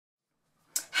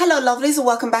Hello lovelies,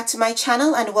 welcome back to my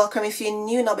channel and welcome if you're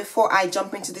new. Now before I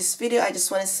jump into this video, I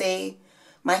just want to say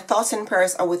my thoughts and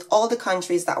prayers are with all the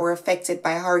countries that were affected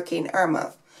by Hurricane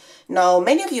Irma. Now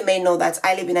many of you may know that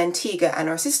I live in Antigua and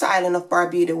our sister island of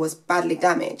Barbuda was badly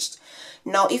damaged.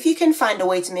 Now if you can find a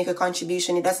way to make a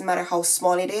contribution, it doesn't matter how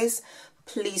small it is,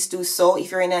 please do so.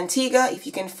 If you're in Antigua, if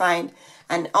you can find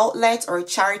an outlet or a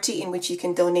charity in which you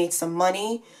can donate some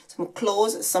money, some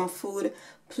clothes, some food,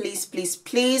 please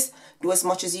do as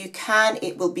much as you can.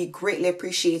 It will be greatly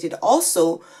appreciated.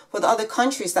 Also, for the other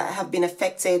countries that have been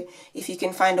affected, if you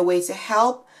can find a way to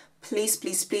help, please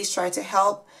try to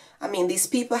help. I mean, these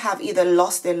people have either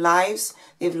lost their lives,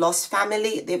 they've lost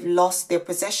family, they've lost their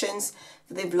possessions,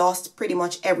 they've lost pretty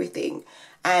much everything.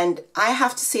 And I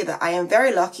have to say that I am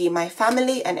very lucky. My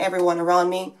family and everyone around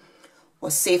me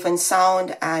was safe and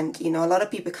sound, and you know, a lot of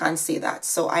people can't say that.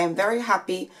 So I am very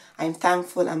happy, I'm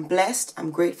thankful, I'm blessed, I'm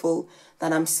grateful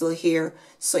that I'm still here.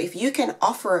 So if you can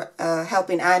offer a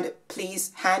helping hand,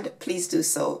 please do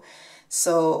so.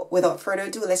 So without further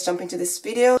ado, let's jump into this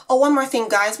video. Oh, one more thing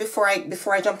guys, before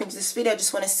I jump into this video, I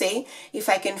just want to say, if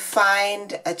I can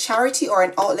find a charity or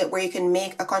an outlet where you can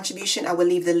make a contribution, I will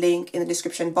leave the link in the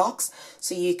description box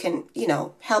so you can, you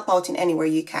know, help out in anywhere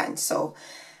you can. So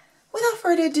without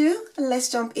further ado, let's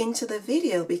jump into the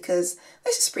video because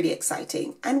this is pretty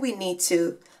exciting and we need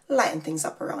to lighten things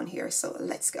up around here. So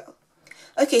let's go.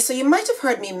 Okay, so you might have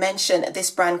heard me mention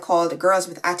this brand called Girls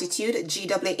with Attitude,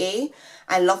 GWA.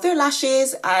 I love their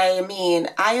lashes. I mean,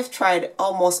 I have tried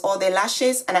almost all their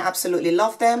lashes and I absolutely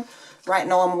love them. Right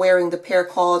now I'm wearing the pair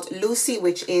called Lucy,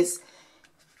 which is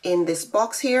in this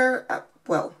box here.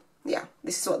 Well, yeah,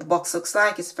 this is what the box looks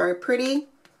like. It's very pretty.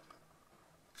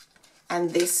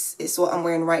 And this is what I'm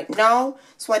wearing right now.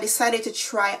 So I decided to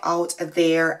try out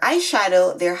their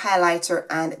eyeshadow, their highlighter,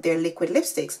 and their liquid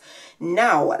lipsticks.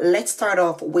 Now, let's start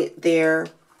off with their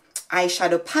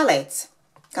eyeshadow palette.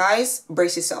 Guys,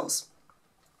 brace yourselves.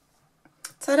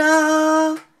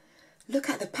 Ta-da! Look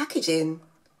at the packaging.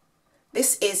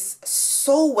 This is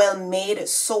so well made,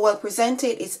 so well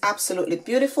presented. It's absolutely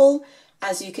beautiful.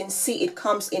 As you can see, it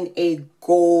comes in a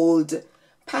gold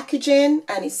packaging,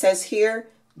 and it says here,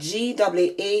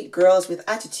 GWA Girls with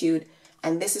Attitude,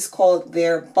 and this is called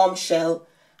their Bombshell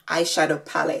eyeshadow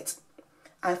palette.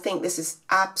 I think this is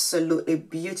absolutely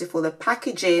beautiful. The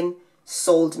packaging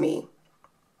sold me.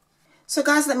 So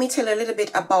guys, let me tell you a little bit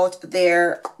about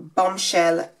their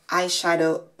Bombshell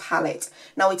eyeshadow palette.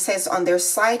 Now it says on their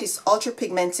site, it's ultra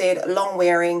pigmented, long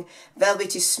wearing,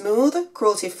 velvety smooth,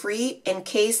 cruelty free,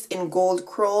 encased in gold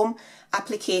chrome,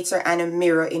 applicator and a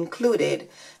mirror included.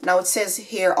 Now it says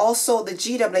here also the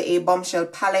GWA Bombshell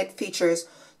palette features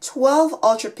 12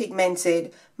 ultra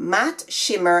pigmented matte,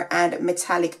 shimmer and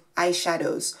metallic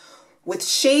eyeshadows with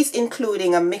shades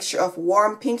including a mixture of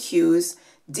warm pink hues,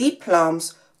 deep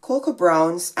plums, cocoa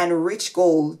browns and rich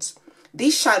golds.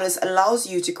 These shadows allows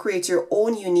you to create your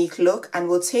own unique look and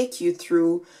will take you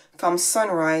through from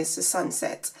sunrise to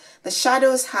sunset. The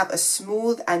shadows have a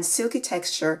smooth and silky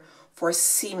texture for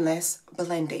seamless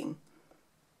blending.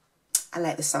 I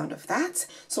like the sound of that.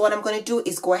 So what I'm going to do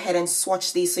is go ahead and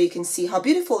swatch these so you can see how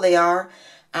beautiful they are.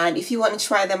 And if you want to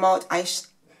try them out,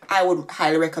 I would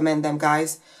highly recommend them,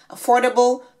 guys.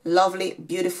 Affordable, lovely,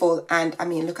 beautiful, and I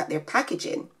mean, look at their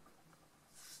packaging.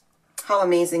 How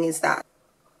amazing is that?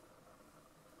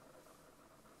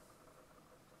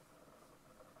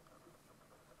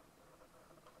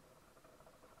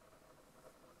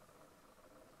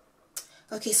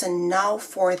 Okay, so now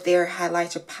for their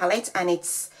highlighter palette, and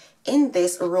it's in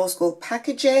this rose gold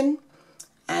packaging,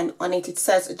 and on it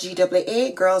says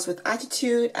GWA Girls with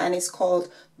Attitude, and it's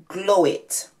called Glow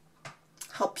It.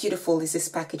 How beautiful is this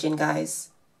packaging, guys?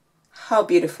 How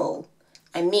beautiful.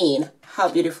 I mean, how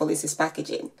beautiful is this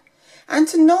packaging? And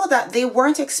to know that they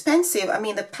weren't expensive. I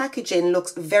mean, the packaging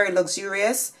looks very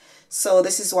luxurious. So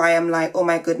this is why I'm like, oh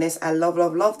my goodness, I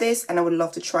love this, and I would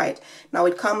love to try it. Now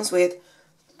it comes with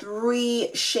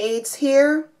 3 shades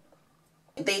here.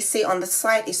 They say on the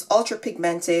site it's ultra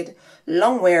pigmented,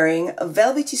 long wearing,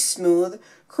 velvety smooth,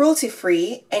 cruelty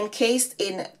free, encased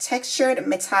in textured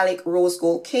metallic rose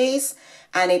gold case,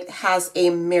 and it has a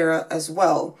mirror as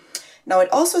well. Now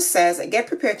it also says get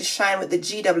prepared to shine with the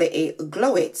GWA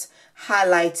Glow It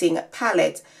highlighting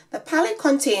palette. The palette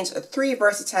contains 3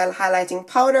 versatile highlighting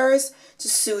powders to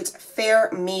suit fair,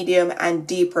 medium and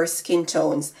deeper skin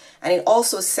tones, and it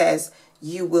also says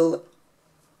you will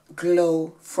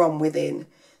glow from within.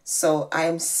 So I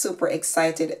am super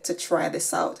excited to try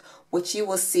this out, which you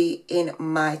will see in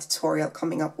my tutorial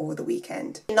coming up over the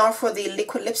weekend. Now for the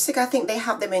liquid lipstick, I think they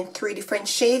have them in 3 different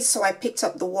shades. So I picked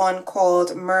up the one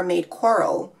called Mermaid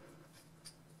Coral.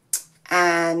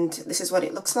 And and this is what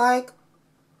it looks like.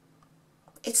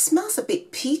 It smells a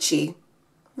bit peachy.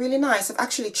 Really nice. I've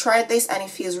actually tried this and it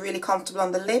feels really comfortable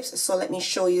on the lips. So let me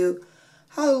show you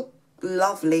how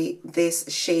lovely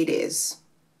this shade is.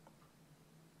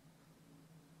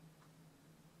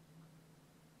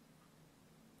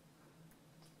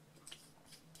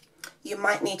 You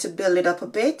might need to build it up a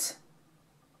bit,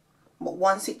 but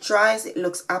once it dries, it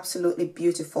looks absolutely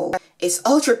beautiful. It's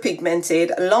ultra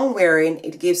pigmented, long wearing,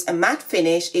 it gives a matte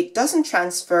finish, it doesn't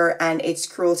transfer, and it's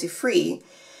cruelty free.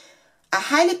 A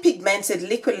highly pigmented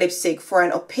liquid lipstick for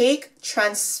an opaque,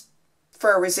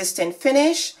 transfer resistant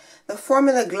finish. The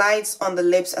formula glides on the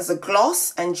lips as a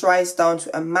gloss and dries down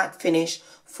to a matte finish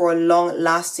for long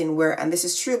lasting wear. And this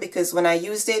is true because when I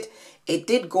used it, it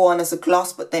did go on as a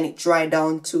gloss, but then it dried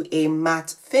down to a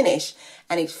matte finish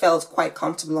and it felt quite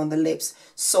comfortable on the lips.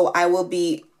 So I will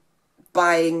be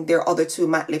buying their other two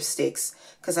matte lipsticks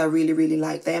because I really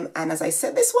like them. And as I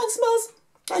said, this one smells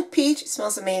like peach. It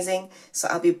smells amazing. So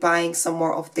I'll be buying some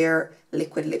more of their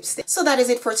liquid lipstick. So that is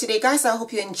it for today, guys. I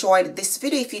hope you enjoyed this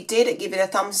video. If you did, give it a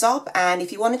thumbs up. And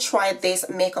if you want to try this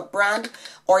makeup brand,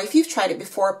 or if you've tried it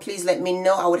before, please let me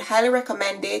know. I would highly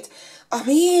recommend it. I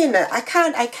mean, I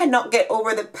cannot get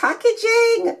over the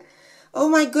packaging. Oh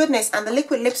my goodness. And the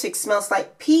liquid lipstick smells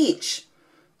like peach.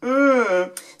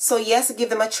 So yes, give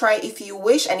them a try if you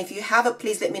wish. And if you haven't,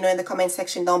 please let me know in the comment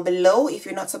section down below. If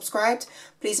you're not subscribed,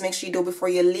 please make sure you do before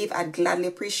you leave. I'd gladly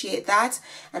appreciate that.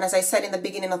 And as I said in the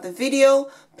beginning of the video,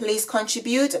 please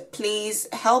contribute. Please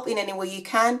help in any way you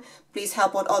can. Please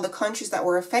help out all the countries that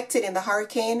were affected in the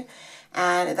hurricane.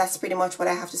 And that's pretty much what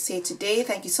I have to say today.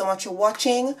 Thank you so much for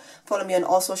watching. Follow me on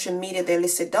all social media. They're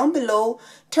listed down below.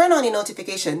 Turn on your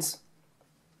notifications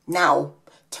now.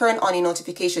 Turn on your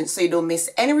notifications so you don't miss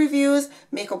any reviews,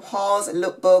 makeup hauls,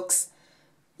 lookbooks,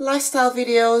 lifestyle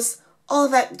videos, all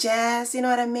that jazz. You know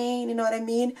what I mean? You know what I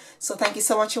mean? So thank you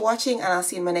so much for watching and I'll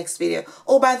see you in my next video.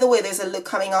 Oh, by the way, there's a look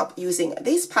coming up using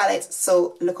these palettes.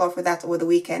 So look out for that over the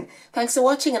weekend. Thanks for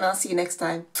watching and I'll see you next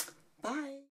time.